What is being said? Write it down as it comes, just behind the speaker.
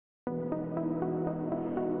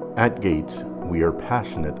At Gates, we are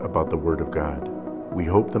passionate about the Word of God. We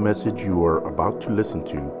hope the message you are about to listen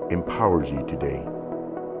to empowers you today.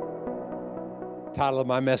 The title of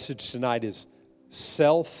my message tonight is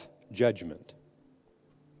Self-Judgment.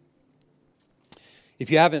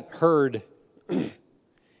 If you haven't heard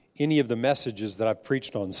any of the messages that I've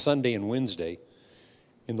preached on Sunday and Wednesday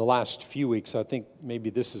in the last few weeks, I think maybe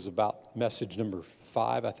this is about message number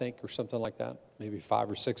 5, I think, or something like that. Maybe 5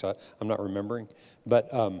 or 6, I'm not remembering,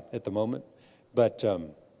 but at the moment. But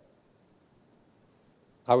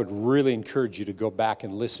I would really encourage you to go back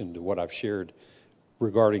and listen to what I've shared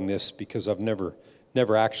regarding this, because I've never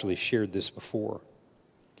actually shared this before.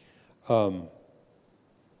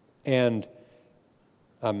 And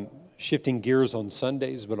I'm shifting gears on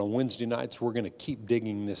Sundays, but on Wednesday nights we're going to keep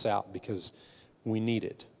digging this out because we need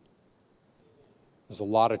it. There's a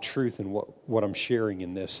lot of truth in what I'm sharing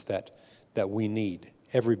in this that we need.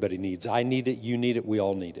 Everybody needs. I need it, you need it, we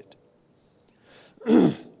all need it.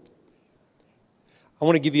 I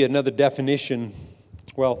want to give you another definition.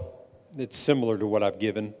 Well, it's similar to what I've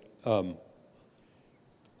given on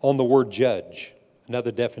the word judge.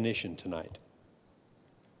 Another definition tonight.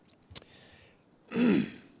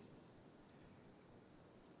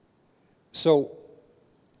 So,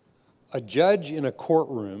 a judge in a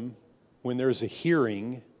courtroom, when there's a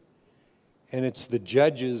hearing, and it's the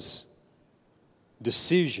judge's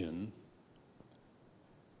decision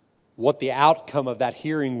what the outcome of that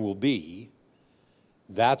hearing will be,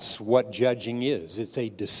 that's what judging is. It's a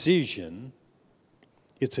decision.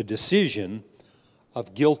 It's a decision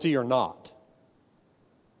of guilty or not.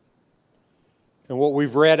 And what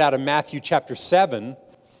we've read out of Matthew chapter 7,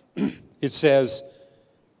 it says,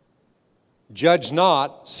 judge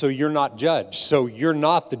not, so you're not judged. So you're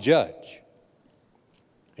not the judge.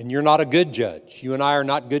 And you're not a good judge. You and I are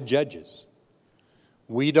not good judges.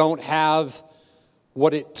 We don't have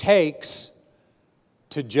what it takes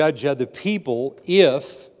to judge other people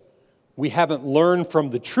if we haven't learned from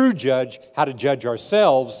the true judge how to judge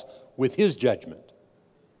ourselves with his judgment.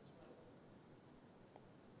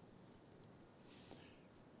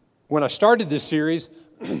 When I started this series,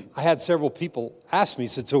 I had several people ask me,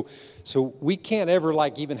 said, so we can't ever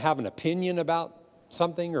even have an opinion about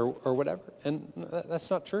something or whatever? And that's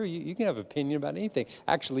not true. You can have an opinion about anything.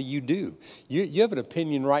 Actually, you do. You have an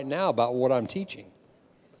opinion right now about what I'm teaching.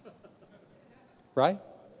 Right?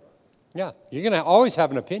 Yeah. You're going to always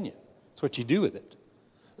have an opinion. That's what you do with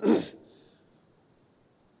it.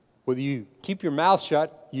 Whether you keep your mouth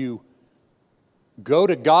shut, you go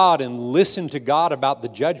to God and listen to God about the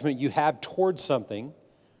judgment you have towards something,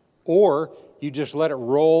 or you just let it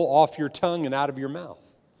roll off your tongue and out of your mouth.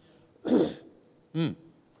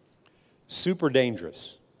 Super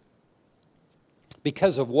dangerous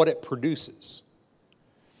because of what it produces.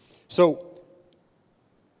 So,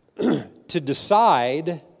 to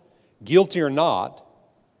decide guilty or not,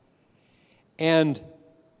 and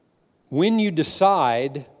when you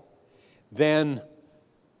decide, then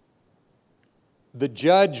the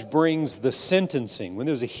judge brings the sentencing. When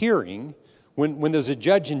there's a hearing, when there's a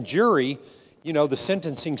judge and jury, the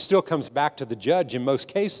sentencing still comes back to the judge in most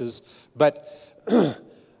cases, but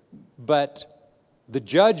the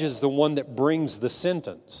judge is the one that brings the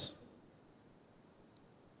sentence.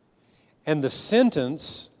 And the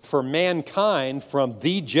sentence for mankind from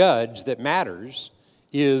the judge that matters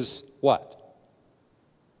is what?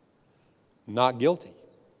 Not guilty.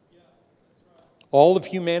 All of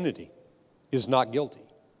humanity is not guilty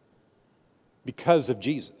because of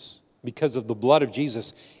Jesus, because of the blood of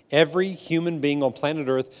Jesus. Every human being on planet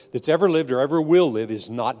Earth that's ever lived or ever will live is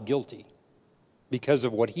not guilty because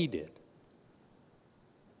of what he did.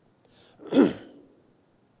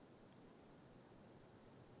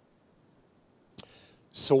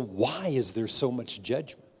 So why is there so much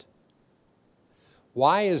judgment?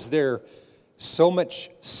 Why is there so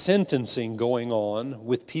much sentencing going on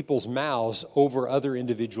with people's mouths over other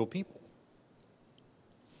individual people?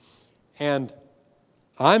 And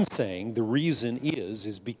I'm saying the reason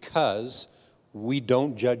is because we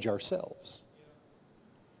don't judge ourselves.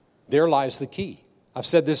 There lies the key. I've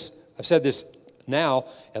said this now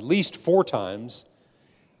at least 4 times.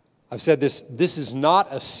 I've said this is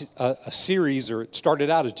not a series, or it started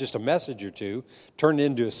out as just a message or two, turned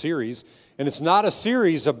into a series. And it's not a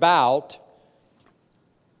series about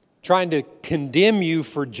trying to condemn you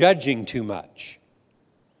for judging too much.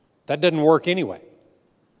 That doesn't work anyway.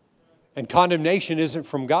 And condemnation isn't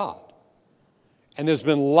from God. And there's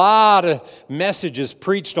been a lot of messages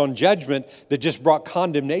preached on judgment that just brought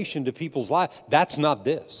condemnation to people's lives. That's not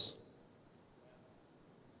this.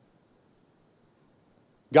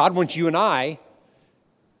 God wants you and I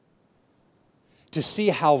to see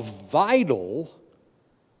how vital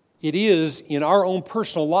it is in our own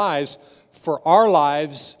personal lives for our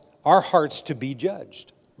lives, our hearts to be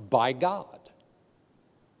judged by God.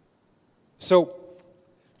 So,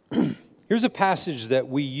 here's a passage that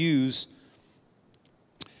we use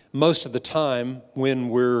most of the time when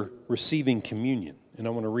we're receiving communion. And I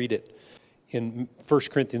want to read it in 1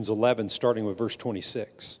 Corinthians 11, starting with verse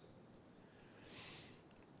 26.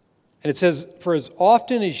 And it says, "For as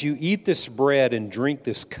often as you eat this bread and drink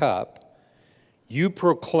this cup, you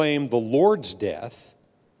proclaim the Lord's death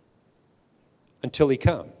until he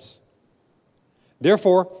comes.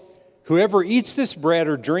 Therefore, whoever eats this bread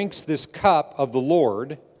or drinks this cup of the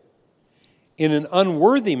Lord in an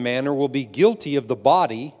unworthy manner will be guilty of the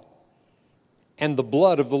body and the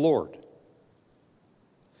blood of the Lord.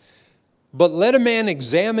 But let a man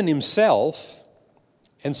examine himself,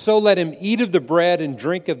 and so let him eat of the bread and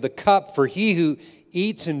drink of the cup. For he who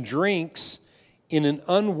eats and drinks in an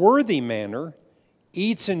unworthy manner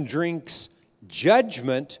eats and drinks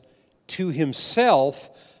judgment to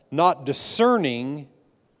himself, not discerning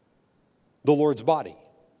the Lord's body."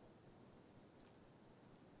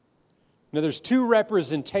 Now, there's two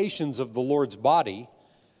representations of the Lord's body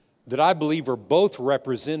that I believe are both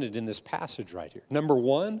represented in this passage right here. Number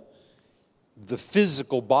one, the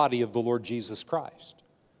physical body of the Lord Jesus Christ.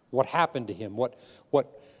 What happened to him?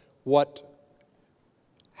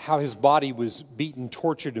 How his body was beaten,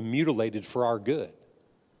 tortured, and mutilated for our good.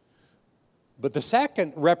 But the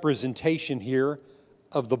second representation here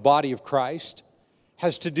of the body of Christ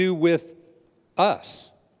has to do with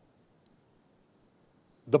us,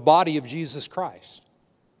 the body of Jesus Christ.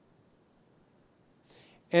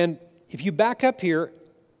 And if you back up here,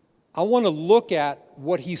 I want to look at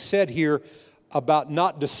what he said here about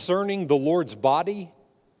not discerning the Lord's body,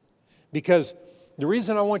 because the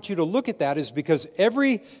reason I want you to look at that is because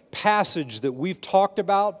every passage that we've talked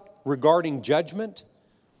about regarding judgment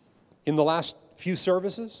in the last few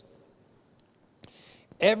services,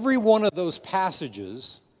 every one of those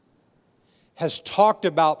passages has talked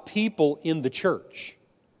about people in the church.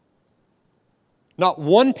 Not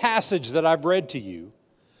one passage that I've read to you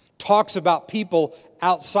talks about people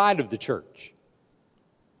outside of the church.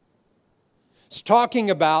 It's talking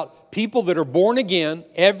about people that are born again.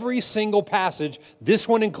 Every single passage, this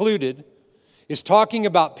one included, is talking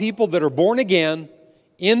about people that are born again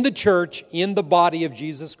in the church, in the body of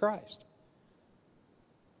Jesus Christ.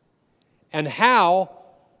 And how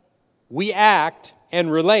we act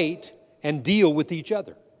and relate and deal with each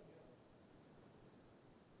other.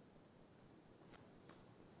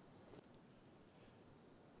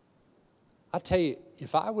 I'll tell you,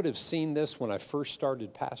 if I would have seen this when I first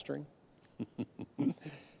started pastoring,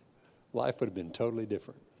 life would have been totally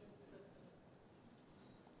different.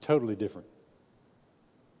 Totally different.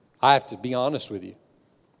 I have to be honest with you.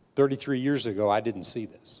 33 years ago, I didn't see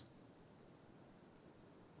this.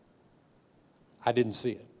 I didn't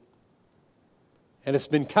see it. And it's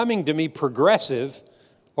been coming to me progressive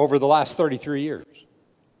over the last 33 years.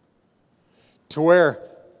 To where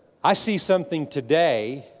I see something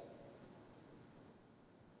today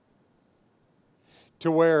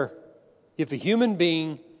to where if a human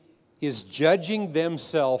being is judging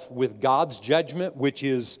themselves with God's judgment, which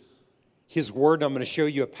is His Word, I'm going to show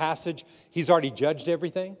you a passage. He's already judged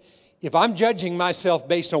everything. If I'm judging myself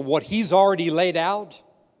based on what He's already laid out,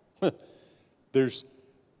 there's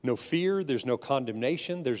no fear, there's no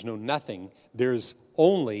condemnation, there's no nothing. There's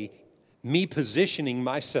only me positioning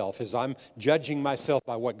myself as I'm judging myself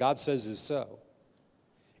by what God says is so.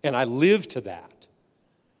 And I live to that.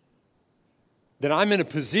 Then I'm in a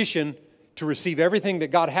position to receive everything that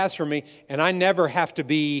God has for me, and I never have to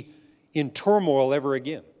be in turmoil ever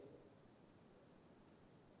again.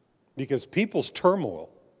 Because people's turmoil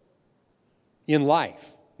in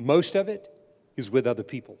life, most of it is with other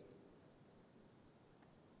people.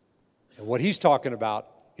 And what he's talking about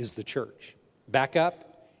is the church. Back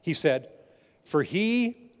up, he said,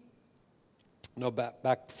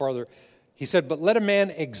 back farther. He said, but let a man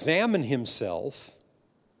examine himself,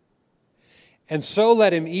 and so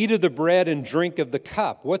let him eat of the bread and drink of the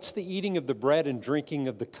cup. What's the eating of the bread and drinking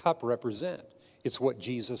of the cup represent? It's what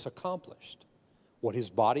Jesus accomplished, what his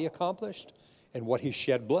body accomplished, and what his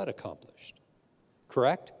shed blood accomplished.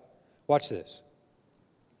 Correct? Watch this.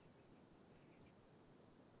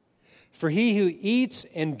 For he who eats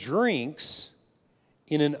and drinks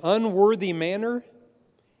in an unworthy manner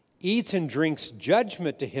eats and drinks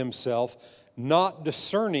judgment to himself, not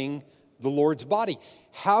discerning the Lord's body.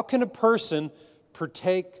 How can a person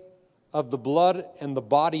partake of the blood and the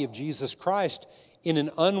body of Jesus Christ in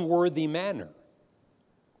an unworthy manner?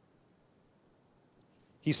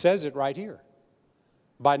 He says it right here.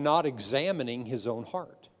 by not examining his own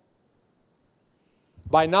heart.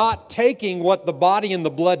 By not taking what the body and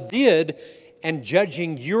the blood did and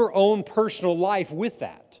judging your own personal life with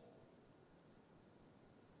that.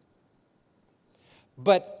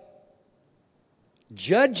 But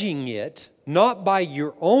judging it not by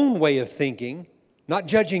your own way of thinking, not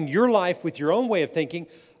judging your life with your own way of thinking,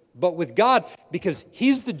 but with God, because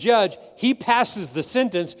He's the judge. He passes the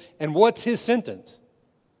sentence, and what's His sentence?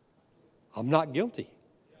 I'm not guilty.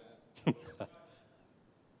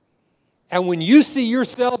 And when you see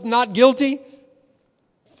yourself not guilty,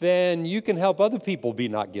 then you can help other people be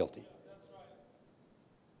not guilty.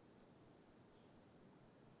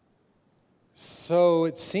 So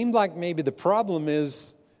it seemed like maybe the problem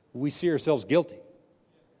is we see ourselves guilty.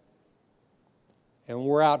 And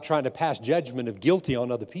we're out trying to pass judgment of guilty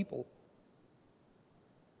on other people.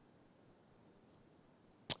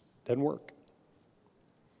 Doesn't work.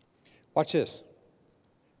 Watch this.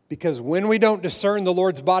 Because when we don't discern the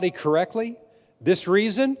Lord's body correctly, this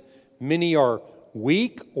reason, many are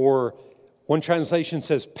weak, or one translation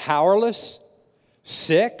says powerless,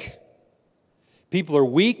 sick. People are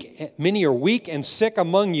weak, many are weak and sick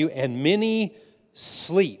among you, and many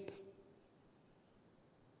sleep.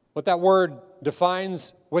 What that word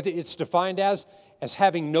defines, what it's defined as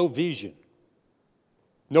having no vision,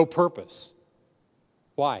 no purpose.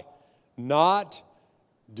 Why? Not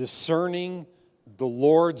discerning the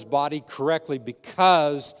Lord's body correctly,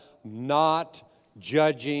 because not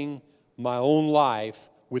judging my own life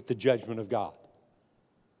with the judgment of God.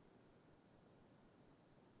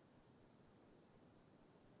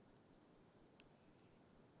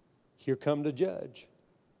 Here come the judge.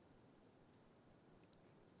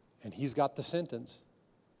 And he's got the sentence.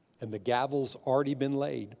 And the gavel's already been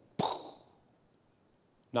laid.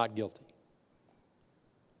 Not guilty.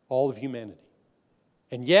 All of humanity.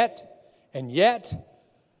 And yet,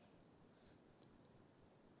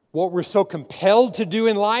 what we're so compelled to do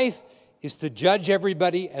in life is to judge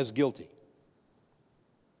everybody as guilty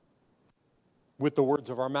with the words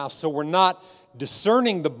of our mouth. So we're not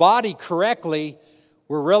discerning the body correctly.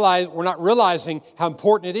 We're not realizing how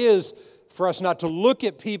important it is for us not to look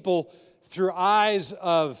at people through eyes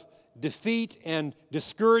of defeat and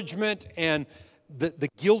discouragement and the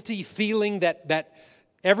guilty feeling that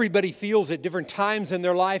everybody feels at different times in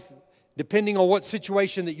their life, depending on what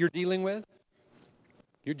situation that you're dealing with.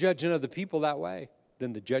 You're judging other people that way,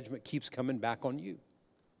 then the judgment keeps coming back on you.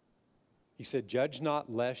 He said, judge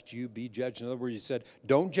not lest you be judged. In other words, he said,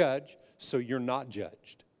 don't judge so you're not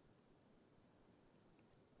judged.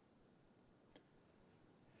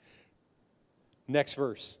 Next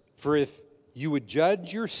verse. For if you would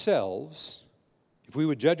judge yourselves, if we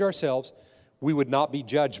would judge ourselves, we would not be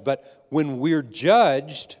judged. But when we're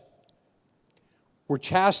judged, we're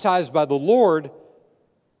chastised by the Lord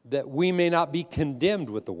that we may not be condemned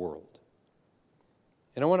with the world.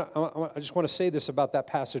 And I just want to say this about that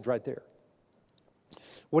passage right there.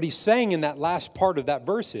 What he's saying in that last part of that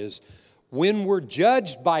verse is, when we're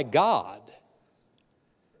judged by God,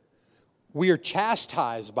 we are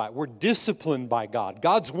chastised by it. We're disciplined by God.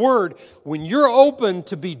 God's word, when you're open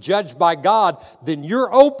to be judged by God, then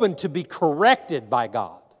you're open to be corrected by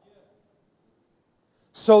God.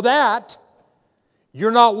 So that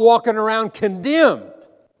you're not walking around condemned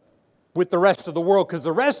with the rest of the world, because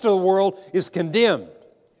the rest of the world is condemned.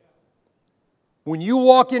 When you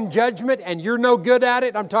walk in judgment and you're no good at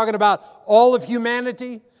it, I'm talking about all of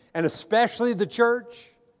humanity, and especially the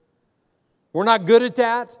church. We're not good at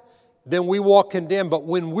that. Then we walk condemned. But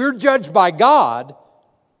when we're judged by God,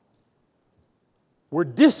 we're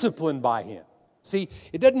disciplined by Him. See,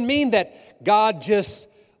 it doesn't mean that God just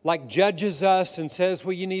like judges us and says,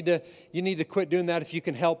 well, you need to quit doing that if you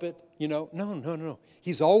can help it. You know, no.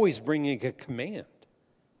 He's always bringing a command.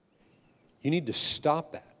 You need to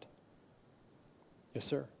stop that. Yes,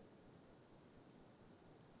 sir.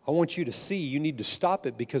 I want you to see you need to stop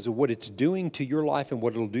it because of what it's doing to your life and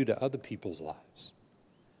what it'll do to other people's lives.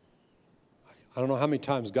 I don't know how many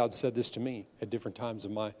times God said this to me at different times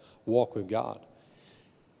in my walk with God.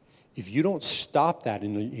 If you don't stop that,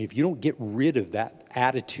 and if you don't get rid of that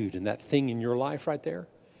attitude and that thing in your life right there,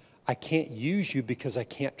 I can't use you because I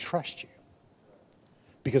can't trust you.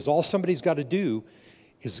 Because all somebody's got to do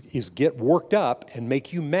is get worked up and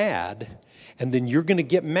make you mad, and then you're going to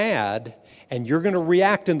get mad, and you're going to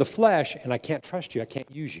react in the flesh, and I can't trust you, I can't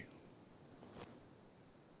use you.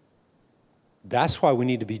 That's why we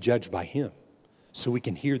need to be judged by Him, so we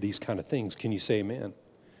can hear these kind of things. Can you say amen?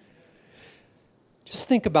 Just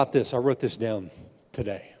think about this. I wrote this down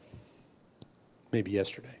today, maybe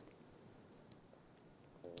yesterday.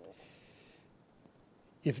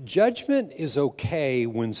 If judgment is okay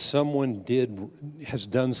when someone has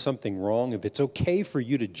done something wrong, if it's okay for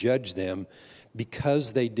you to judge them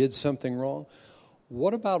because they did something wrong,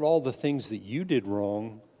 what about all the things that you did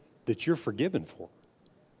wrong that you're forgiven for?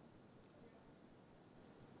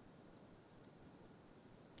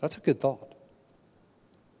 That's a good thought.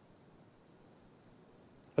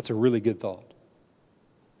 That's a really good thought.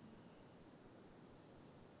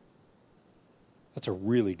 That's a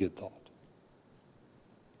really good thought.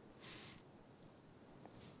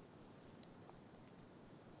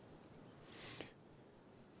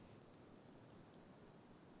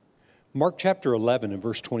 Mark chapter 11 and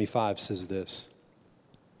verse 25 says this.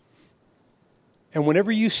 And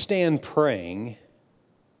whenever you stand praying,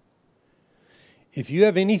 if you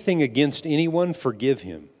have anything against anyone, forgive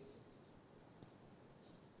him,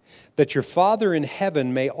 that your Father in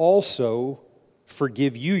heaven may also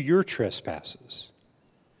forgive you your trespasses.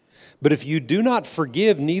 But if you do not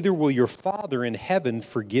forgive, neither will your Father in heaven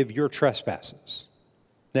forgive your trespasses.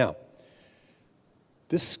 Now,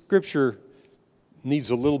 this scripture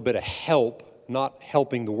needs a little bit of help, not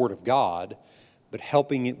helping the Word of God, but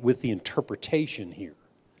helping it with the interpretation here.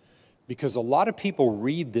 Because a lot of people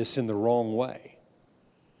read this in the wrong way.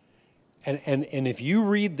 And if you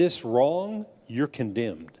read this wrong, you're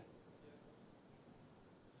condemned.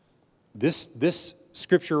 This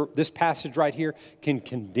scripture, this passage right here can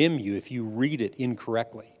condemn you if you read it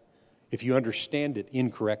incorrectly, if you understand it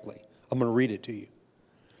incorrectly. I'm going to read it to you.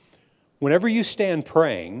 Whenever you stand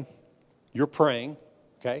praying, you're praying,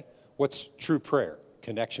 okay? What's true prayer?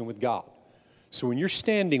 Connection with God. So when you're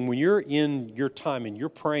standing, when you're in your time and you're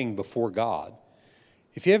praying before God,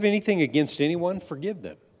 if you have anything against anyone, forgive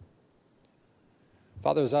them.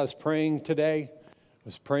 Father, as I was praying today, I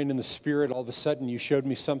was praying in the Spirit. All of a sudden, you showed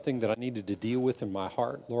me something that I needed to deal with in my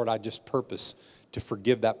heart. Lord, I just purpose to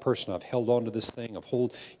forgive that person. I've held on to this thing.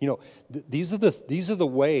 These are the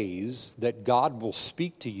ways that God will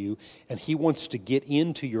speak to you, and He wants to get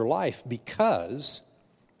into your life because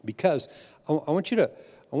I want you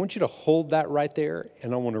to hold that right there,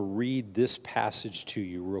 and I want to read this passage to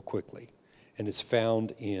you real quickly, and it's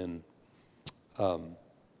found in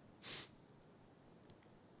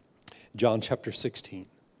John chapter 16.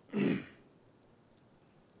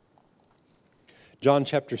 John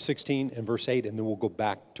chapter 16 and verse 8, and then we'll go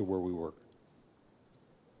back to where we were.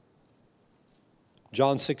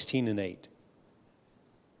 John 16 and 8.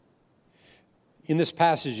 In this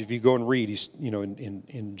passage, if you go and read,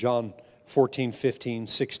 in John 14, 15,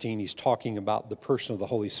 16, he's talking about the person of the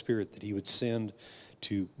Holy Spirit that he would send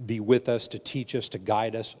to be with us, to teach us, to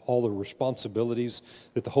guide us, all the responsibilities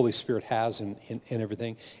that the Holy Spirit has and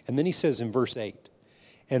everything. And then he says in verse 8,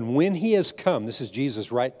 and when he has come, this is Jesus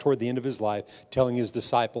right toward the end of his life, telling his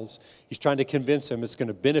disciples, he's trying to convince them it's going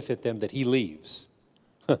to benefit them that he leaves.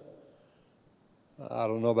 I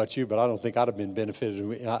don't know about you, but I don't think I'd have been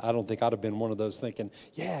benefited. I don't think I'd have been one of those thinking,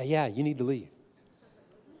 yeah, you need to leave.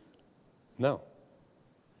 No.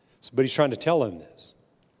 But he's trying to tell them this.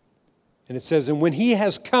 And it says, and when he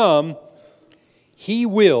has come, he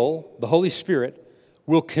will, the Holy Spirit,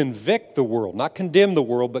 will convict the world, not condemn the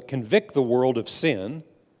world, but convict the world of sin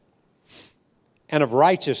and of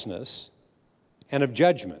righteousness and of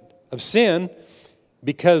judgment. Of sin,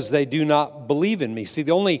 because they do not believe in me. See,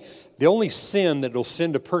 the only sin that will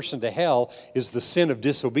send a person to hell is the sin of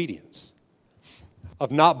disobedience,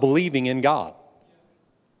 of not believing in God.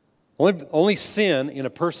 Only sin in a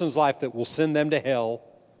person's life that will send them to hell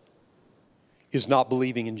is not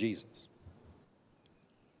believing in Jesus.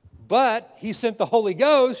 But He sent the Holy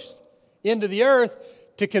Ghost into the earth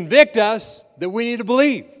to convict us that we need to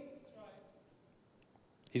believe.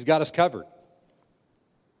 He's got us covered.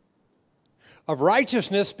 Of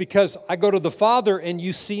righteousness, because I go to the Father and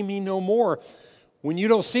you see me no more. When you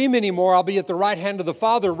don't see me anymore, I'll be at the right hand of the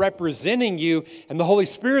Father representing you, and the Holy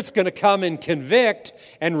Spirit's going to come and convict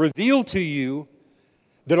and reveal to you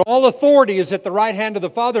that all authority is at the right hand of the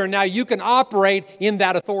Father, and now you can operate in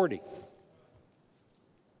that authority.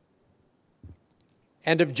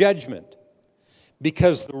 And of judgment,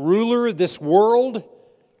 because the ruler of this world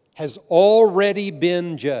has already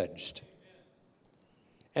been judged.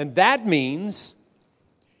 And that means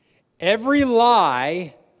every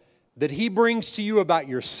lie that he brings to you about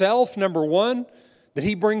yourself, number one, that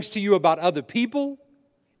he brings to you about other people,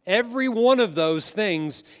 every one of those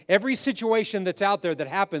things, every situation that's out there that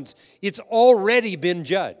happens, it's already been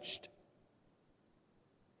judged.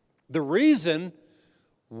 The reason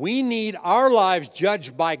we need our lives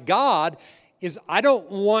judged by God is I don't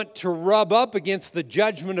want to rub up against the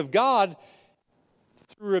judgment of God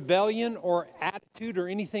through rebellion or attitude or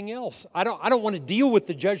anything else. I don't want to deal with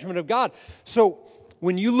the judgment of God. So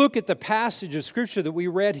when you look at the passage of Scripture that we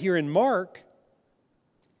read here in Mark,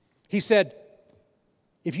 he said,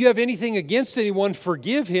 if you have anything against anyone,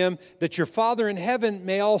 forgive him, that your Father in heaven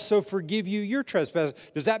may also forgive you your trespasses.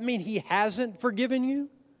 Does that mean he hasn't forgiven you?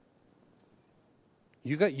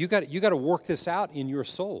 You got to work this out in your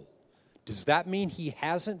soul. Does that mean he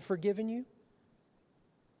hasn't forgiven you?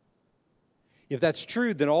 If that's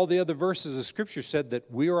true, then all the other verses of Scripture said that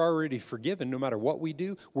we are already forgiven. No matter what we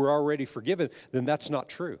do, we're already forgiven. Then that's not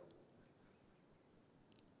true.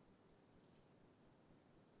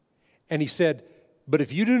 And he said, but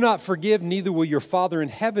if you do not forgive, neither will your Father in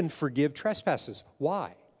heaven forgive trespasses.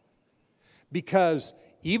 Why? Because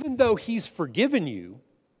even though he's forgiven you,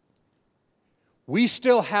 we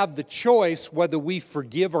still have the choice whether we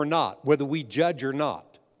forgive or not, whether we judge or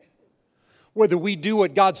not, whether we do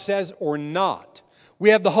what God says or not. We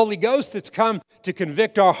have the Holy Ghost that's come to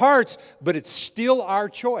convict our hearts, but it's still our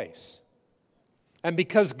choice. And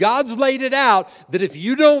because God's laid it out that if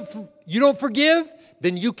you don't forgive,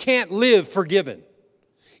 then you can't live forgiven.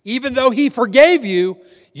 Even though he forgave you,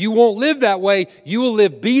 you won't live that way. You will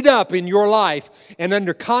live beat up in your life and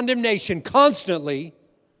under condemnation constantly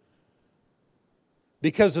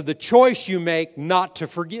because of the choice you make not to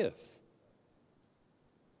forgive.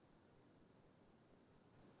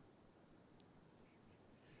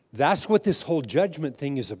 That's what this whole judgment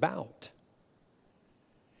thing is about.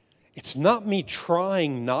 It's not me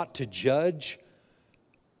trying not to judge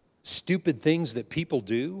stupid things that people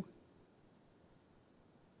do.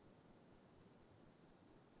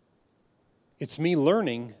 It's me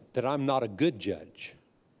learning that I'm not a good judge.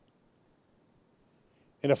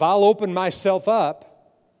 And if I'll open myself up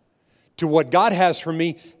to what God has for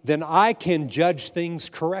me, then I can judge things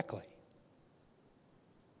correctly.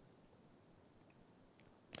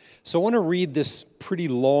 So I want to read this pretty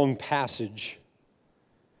long passage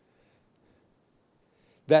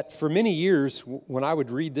that for many years, when I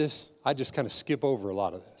would read this, I just kind of skip over a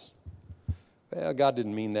lot of this. Well, God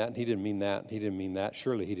didn't mean that, and he didn't mean that, and he didn't mean that.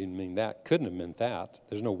 Surely he didn't mean that. Couldn't have meant that.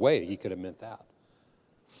 There's no way he could have meant that.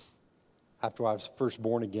 After I was first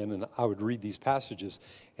born again, and I would read these passages,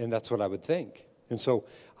 and that's what I would think. And so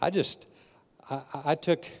I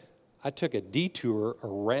took a detour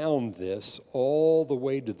around this all the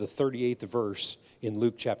way to the 38th verse in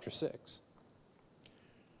Luke chapter 6.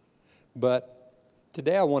 But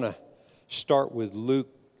today I want to start with Luke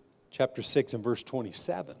chapter 6 and verse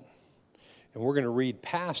 27. And we're going to read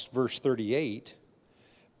past verse 38.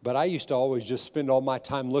 But I used to always just spend all my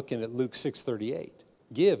time looking at Luke 6:38.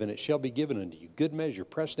 Give, and it shall be given unto you. Good measure,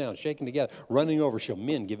 pressed down, shaken together, running over, shall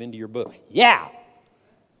men give into your book. Yeah!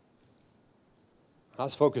 I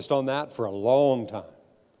was focused on that for a long time.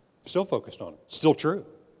 Still focused on it. Still true.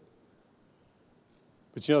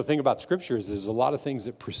 But you know, the thing about Scripture is there's a lot of things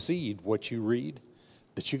that precede what you read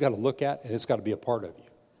that you got to look at, and it's got to be a part of you.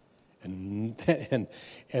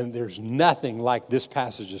 And there's nothing like this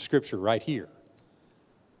passage of Scripture right here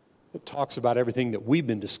that talks about everything that we've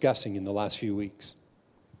been discussing in the last few weeks.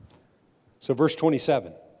 So verse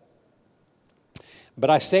 27. But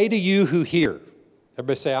I say to you who hear.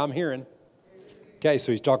 Everybody say, I'm hearing. Okay,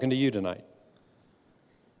 so he's talking to you tonight.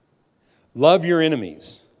 Love your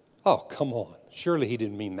enemies. Oh, come on. Surely he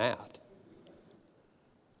didn't mean that.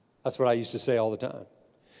 That's what I used to say all the time.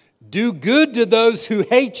 Do good to those who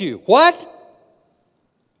hate you. What?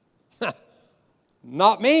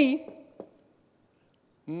 Not me.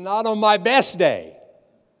 Not on my best day.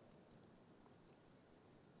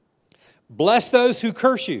 Bless those who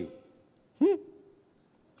curse you.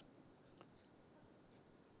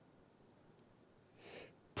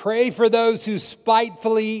 Pray for those who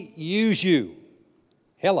spitefully use you.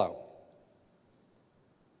 Hello.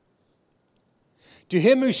 To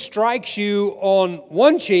him who strikes you on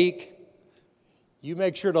one cheek, you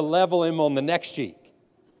make sure to level him on the next cheek.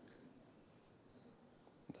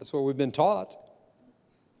 That's what we've been taught.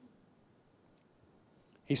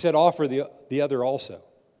 He said, offer the other also.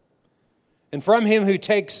 And from him who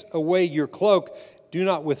takes away your cloak, do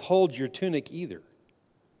not withhold your tunic either.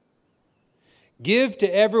 Give to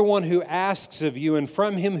everyone who asks of you, and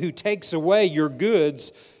from him who takes away your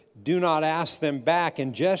goods, do not ask them back.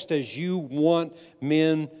 And just as you want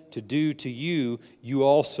men to do to you, you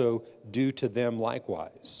also do to them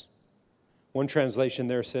likewise. One translation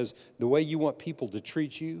there says, the way you want people to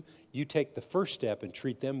treat you, you take the first step and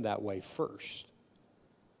treat them that way first.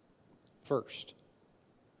 First.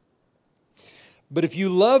 But if you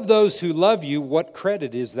love those who love you, what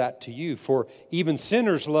credit is that to you? For even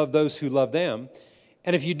sinners love those who love them.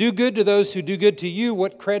 And if you do good to those who do good to you,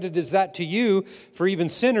 what credit is that to you? For even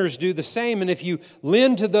sinners do the same. And if you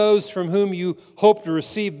lend to those from whom you hope to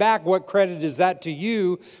receive back, what credit is that to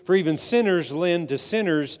you? For even sinners lend to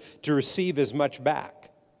sinners to receive as much back.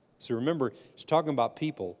 So remember, he's talking about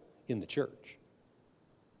people in the church.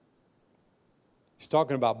 He's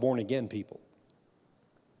talking about born-again people.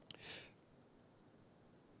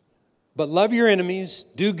 But love your enemies,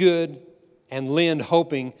 do good, and lend,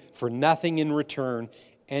 hoping for nothing in return,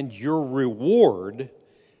 and your reward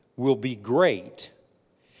will be great,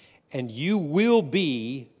 and you will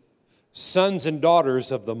be sons and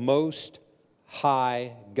daughters of the Most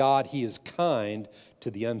High God. He is kind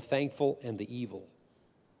to the unthankful and the evil.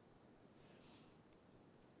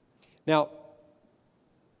 Now,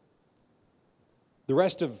 the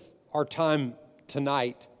rest of our time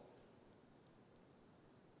tonight,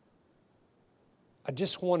 I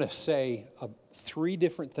just want to say three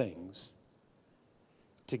different things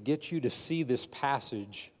to get you to see this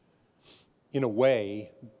passage in a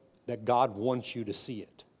way that God wants you to see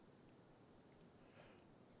it.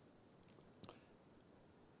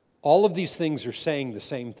 All of these things are saying the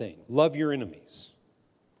same thing. Love your enemies.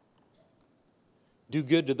 Do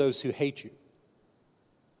good to those who hate you.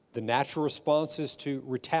 The natural response is to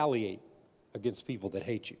retaliate against people that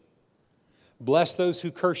hate you. Bless those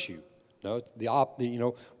who curse you. No,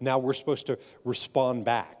 now we're supposed to respond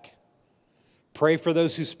back. Pray for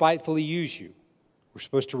those who spitefully use you. We're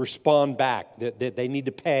supposed to respond back, that they need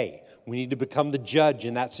to pay. We need to become the judge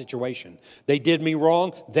in that situation. They did me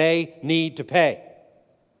wrong, they need to pay.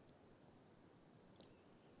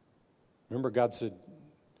 Remember, God said,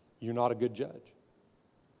 you're not a good judge.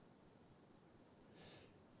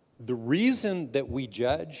 The reason that we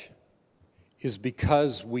judge is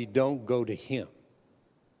because we don't go to Him.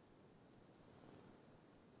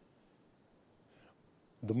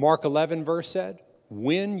 The Mark 11 verse said,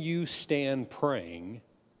 when you stand praying,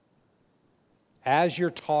 as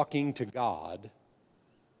you're talking to God,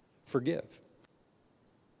 forgive.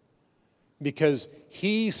 Because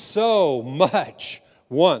He so much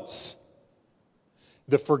wants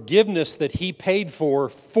the forgiveness that He paid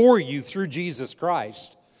for you through Jesus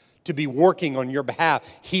Christ to be working on your behalf.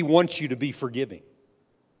 He wants you to be forgiving.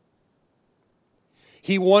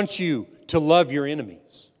 He wants you to love your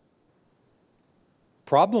enemies.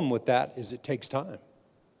 Problem with that is it takes time. It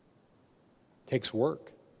takes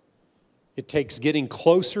work. It takes getting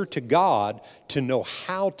closer to God to know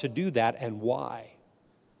how to do that and why.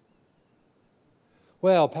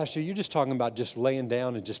 Well, Pastor, you're just talking about just laying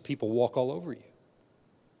down and just people walk all over you.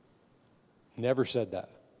 Never said that.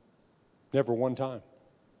 Never one time.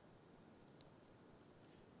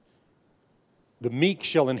 The meek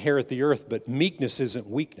shall inherit the earth, but meekness isn't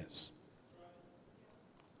weakness.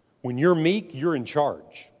 When you're meek, you're in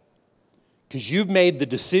charge. Because you've made the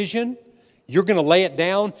decision, you're going to lay it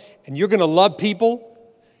down, and you're going to love people.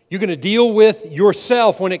 You're going to deal with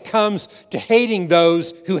yourself when it comes to hating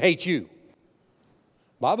those who hate you.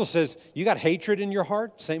 The Bible says you got hatred in your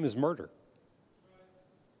heart, same as murder.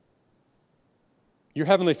 Your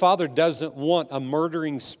Heavenly Father doesn't want a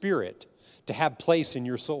murdering spirit to have place in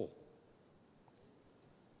your soul.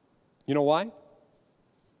 You know why?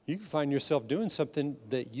 You can find yourself doing something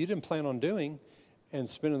that you didn't plan on doing and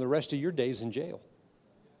spending the rest of your days in jail.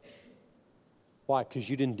 Why? Because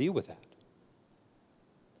you didn't deal with that.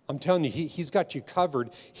 I'm telling you, He's got you covered.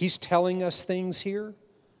 He's telling us things here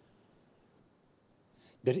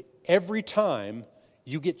that every time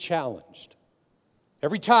you get challenged,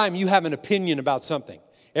 every time you have an opinion about something,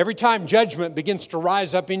 every time judgment begins to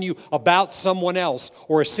rise up in you about someone else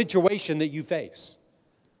or a situation that you face,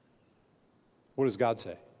 what does God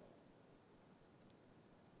say?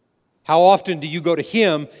 How often do you go to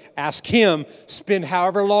Him, ask Him, spend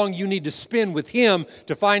however long you need to spend with Him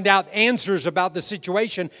to find out answers about the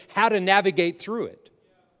situation, how to navigate through it?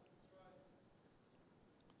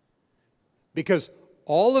 Because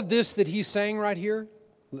all of this that He's saying right here,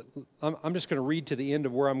 I'm just going to read to the end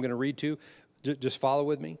of where I'm going to read to. Just follow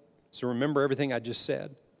with me. So remember everything I just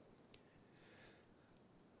said.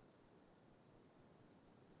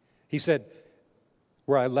 He said,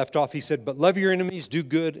 where I left off, He said, but love your enemies, do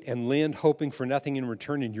good, and lend, hoping for nothing in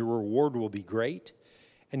return, and your reward will be great,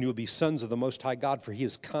 and you will be sons of the Most High God, for He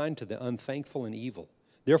is kind to the unthankful and evil.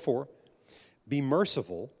 Therefore, be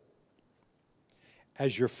merciful,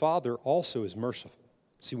 as your Father also is merciful.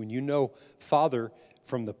 See, when you know Father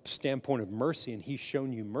from the standpoint of mercy, and He's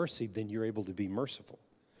shown you mercy, then you're able to be merciful.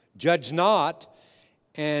 Judge not,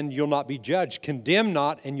 and you'll not be judged. Condemn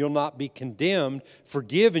not, and you'll not be condemned.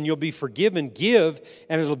 Forgive, and you'll be forgiven. Give,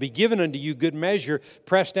 and it'll be given unto you good measure,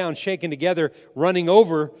 pressed down, shaken together, running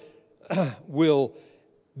over, will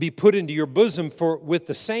be put into your bosom, for with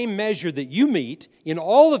the same measure that you meet in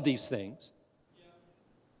all of these things,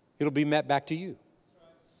 it'll be met back to you.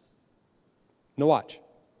 Now watch.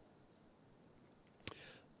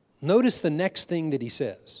 Notice the next thing that he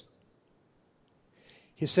says.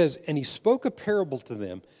 He says, and he spoke a parable to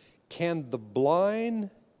them. Can the blind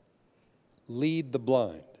lead the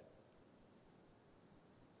blind?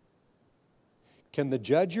 Can the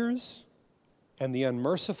judgers and the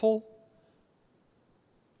unmerciful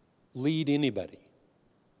lead anybody?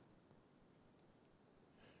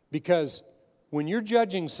 Because when you're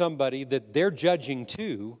judging somebody that they're judging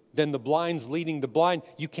too, then the blind's leading the blind.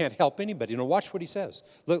 You can't help anybody. Watch what he says.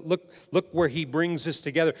 Look where he brings this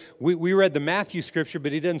together. We read the Matthew scripture,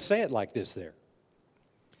 but he doesn't say it like this there.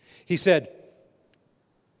 He said,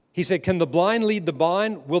 can the blind lead the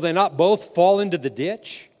blind? Will they not both fall into the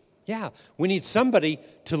ditch? Yeah, we need somebody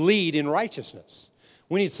to lead in righteousness.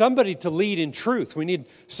 We need somebody to lead in truth. We need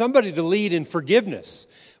somebody to lead in forgiveness.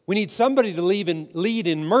 We need somebody to lead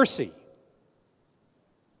in mercy.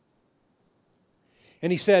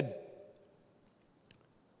 And he said,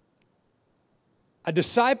 a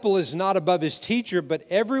disciple is not above his teacher, but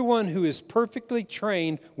everyone who is perfectly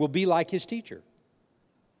trained will be like his teacher.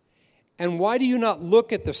 And why do you not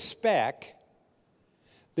look at the speck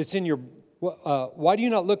that's in your why do you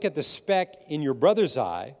not look at the speck in your brother's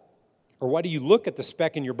eye? Or why do you look at the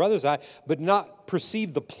speck in your brother's eye, but not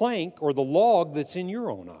perceive the plank or the log that's in your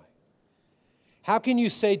own eye? How can you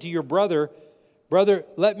say to your brother,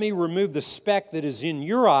 let me remove the speck that is in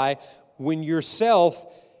your eye, when you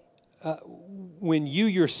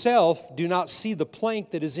yourself do not see the plank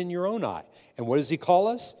that is in your own eye? And what does he call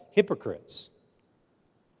us? Hypocrites.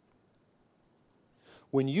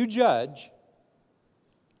 When you judge,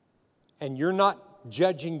 and you're not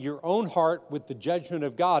judging your own heart with the judgment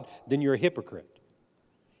of God, then you're a hypocrite.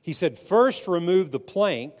 He said, first remove the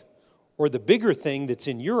plank or the bigger thing that's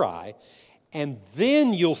in your eye, and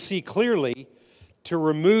then you'll see clearly to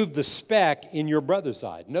remove the speck in your brother's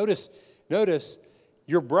eye. Notice,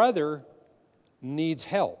 your brother needs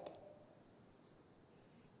help.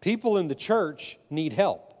 People in the church need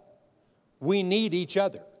help. We need each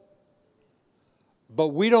other. But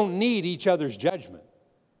we don't need each other's judgment.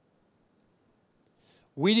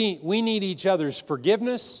 We need each other's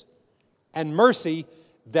forgiveness and mercy,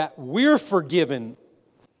 that we're forgiven.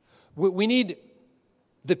 We need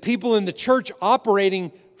the people in the church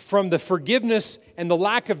operating from the forgiveness and the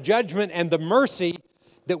lack of judgment and the mercy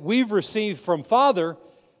that we've received from Father,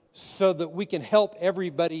 so that we can help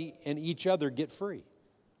everybody and each other get free.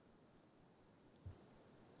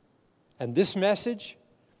 And this message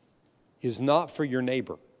is not for your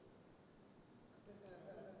neighbor.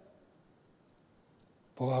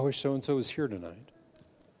 Boy, I wish so-and-so was here tonight.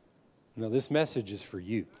 No, this message is for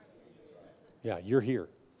you. Yeah, you're here.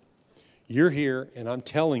 You're here, and I'm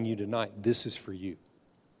telling you tonight, this is for you.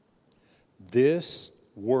 This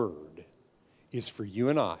word is for you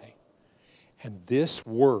and I, and this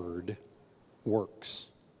word works.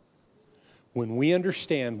 When we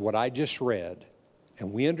understand what I just read,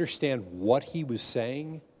 and we understand what he was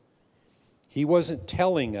saying, he wasn't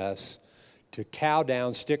telling us to cow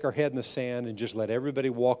down, stick our head in the sand, and just let everybody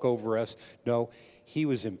walk over us. No, he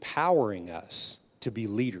was empowering us to be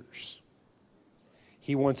leaders.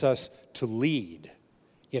 He wants us to lead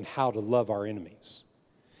in how to love our enemies.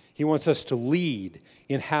 He wants us to lead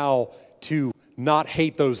in how to not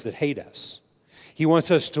hate those that hate us. He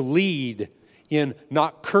wants us to lead in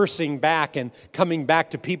not cursing back and coming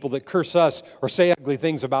back to people that curse us or say ugly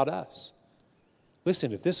things about us.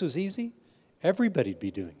 Listen, if this was easy, everybody'd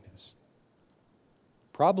be doing this.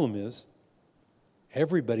 Problem is,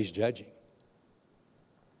 everybody's judging.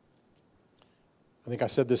 I think I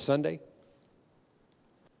said this Sunday.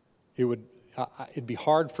 It'd be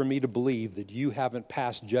hard for me to believe that you haven't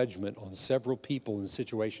passed judgment on several people and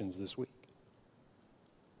situations this week.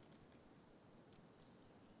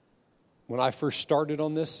 When I first started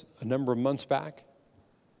on this a number of months back,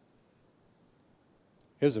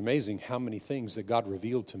 it was amazing how many things that God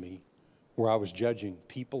revealed to me where I was judging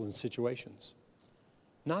people and situations.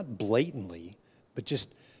 Not blatantly, but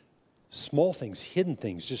just small things, hidden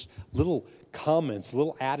things, just little comments,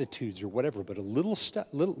 little attitudes or whatever. But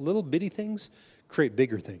little bitty things create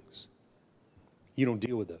bigger things. You don't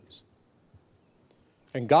deal with those.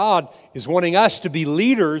 And God is wanting us to be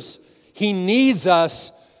leaders. He needs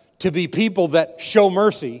us to be people that show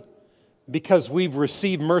mercy because we've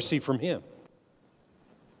received mercy from Him.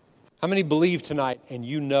 How many believe tonight and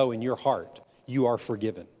you know in your heart you are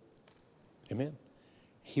forgiven? Amen.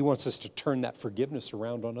 He wants us to turn that forgiveness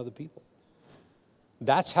around on other people.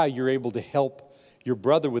 That's how you're able to help your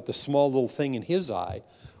brother with the small little thing in his eye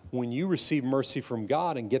when you receive mercy from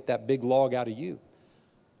God and get that big log out of you,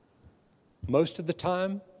 most of the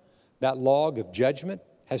time, that log of judgment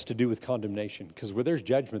has to do with condemnation. Because where there's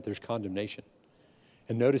judgment, there's condemnation.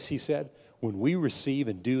 And notice he said, when we receive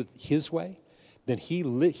and do his way, then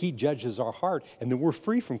he judges our heart, and then we're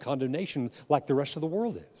free from condemnation like the rest of the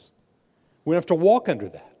world is. We don't have to walk under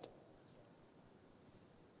that.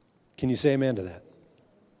 Can you say amen to that?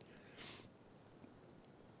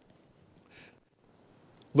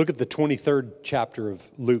 Look at the 23rd chapter of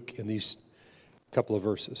Luke in these couple of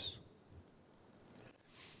verses.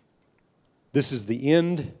 This is the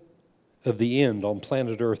end of the end on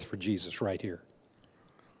planet Earth for Jesus right here.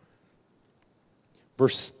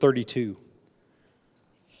 Verse 32.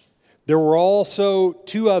 There were also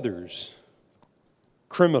two others,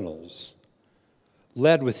 criminals,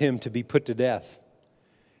 led with him to be put to death.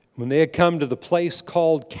 When they had come to the place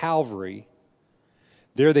called Calvary,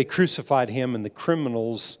 there they crucified him and the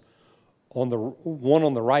criminals, one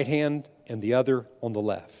on the right hand and the other on the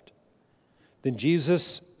left. Then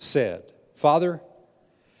Jesus said, Father,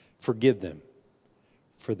 forgive them,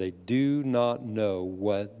 for they do not know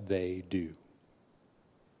what they do.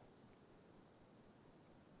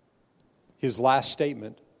 His last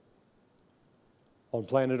statement on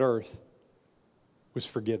planet Earth was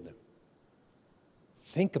forgive them.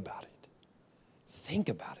 Think about it. Think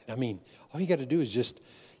about it. I mean, all you got to do is just,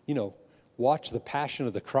 watch the Passion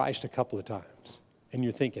of the Christ a couple of times. And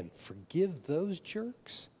you're thinking, forgive those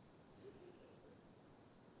jerks?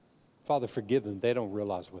 Father, forgive them. They don't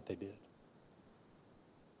realize what they did.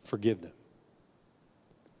 Forgive them.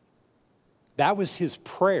 That was his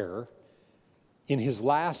prayer in his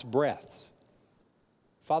last breaths.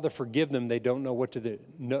 Father, forgive them. They don't know what to do.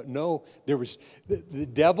 No, there was the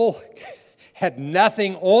devil had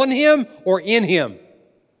nothing on him or in him.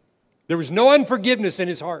 There was no unforgiveness in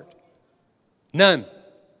his heart. None.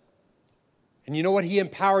 And you know what he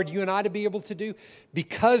empowered you and I to be able to do?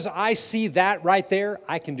 Because I see that right there,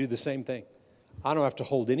 I can do the same thing. I don't have to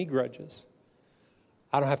hold any grudges.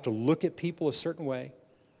 I don't have to look at people a certain way.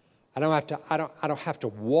 I don't have to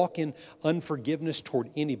walk in unforgiveness toward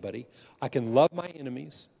anybody. I can love my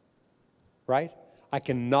enemies, right? I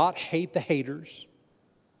can not hate the haters.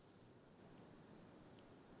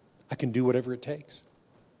 I can do whatever it takes.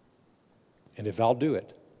 And if I'll do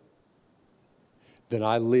it, then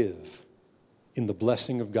I live in the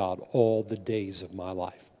blessing of God all the days of my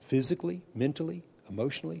life. Physically, mentally,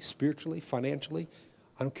 emotionally, spiritually, financially,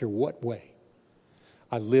 I don't care what way.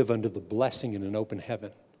 I live under the blessing in an open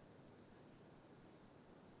heaven.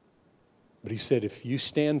 But he said, if you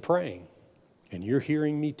stand praying and you're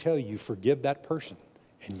hearing me tell you forgive that person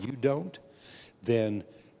and you don't, then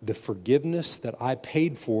the forgiveness that I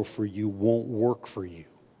paid for you won't work for you.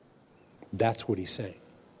 That's what he's saying.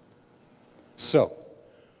 So,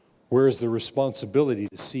 where is the responsibility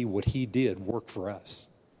to see what he did work for us?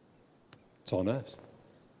 It's on us.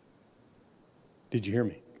 Did you hear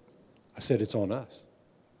me? I said it's on us.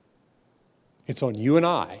 It's on you and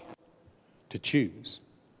I to choose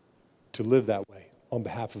to live that way on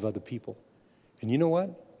behalf of other people. And you know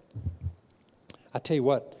what? I tell you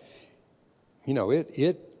what,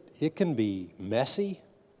 it can be messy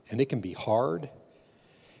and it can be hard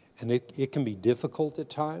and it can be difficult at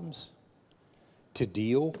times to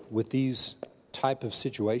deal with these type of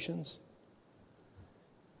situations.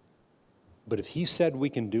 But if he said we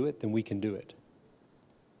can do it, then we can do it.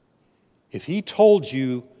 If he told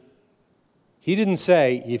you, he didn't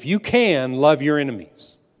say, if you can, love your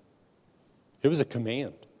enemies. It was a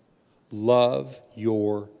command. Love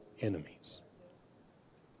your enemies.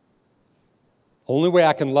 Only way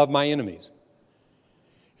I can love my enemies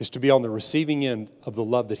is to be on the receiving end of the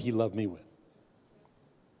love that he loved me with.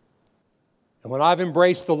 And when I've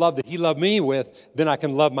embraced the love that he loved me with, then I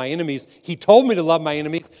can love my enemies. He told me to love my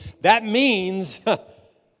enemies. That means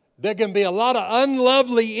there can be a lot of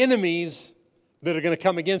unlovely enemies that are going to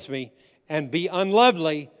come against me and be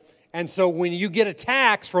unlovely. And so when you get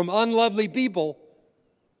attacks from unlovely people,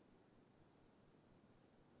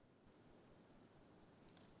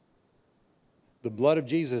 the blood of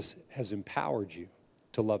Jesus has empowered you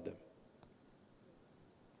to love them.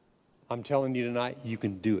 I'm telling you tonight, you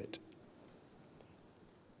can do it.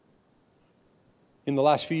 In the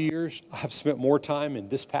last few years, I've spent more time in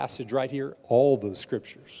this passage right here, all those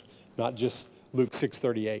scriptures, not just Luke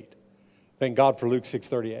 6:38. Thank God for Luke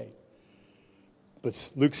 6:38.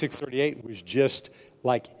 But Luke 6:38 was just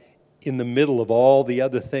like in the middle of all the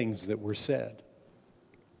other things that were said.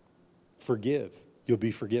 Forgive, you'll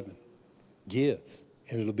be forgiven. Give,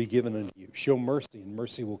 and it'll be given unto you. Show mercy, and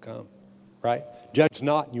mercy will come. Right? Judge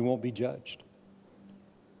not, and you won't be judged.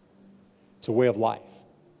 It's a way of life.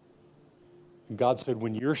 God said,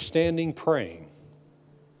 when you're standing praying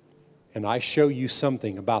and I show you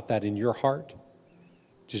something about that in your heart,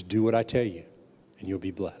 just do what I tell you and you'll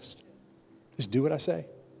be blessed. Just do what I say.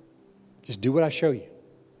 Just do what I show you.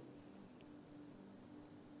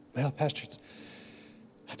 Well, Pastor,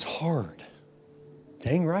 that's hard.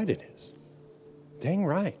 Dang right it is. Dang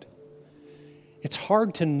right. It's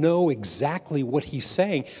hard to know exactly what he's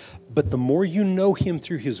saying, but the more you know him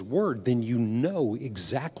through his word, then you know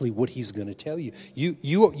exactly what he's going to tell you.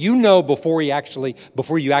 You know before you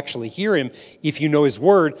actually hear him, if you know his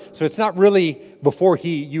word. So it's not really before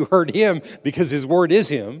you heard him, because his word is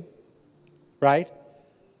him, right?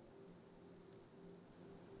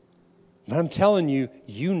 But I'm telling you,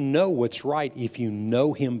 you know what's right if you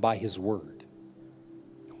know him by his word.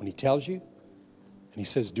 And when he tells you, and he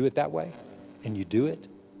says, do it that way, and you do it,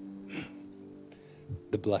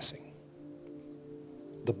 the blessing.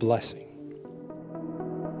 The blessing.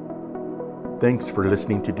 Thanks for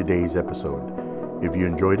listening to today's episode. If you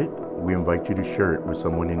enjoyed it, we invite you to share it with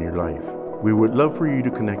someone in your life. We would love for you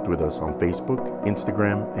to connect with us on Facebook,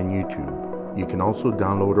 Instagram, and YouTube. You can also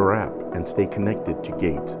download our app and stay connected to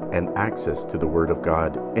Gates and access to the Word of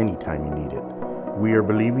God anytime you need it. We are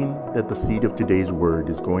believing that the seed of today's word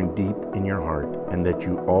is going deep in your heart, and that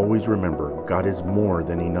you always remember God is more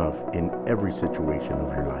than enough in every situation of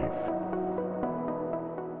your life.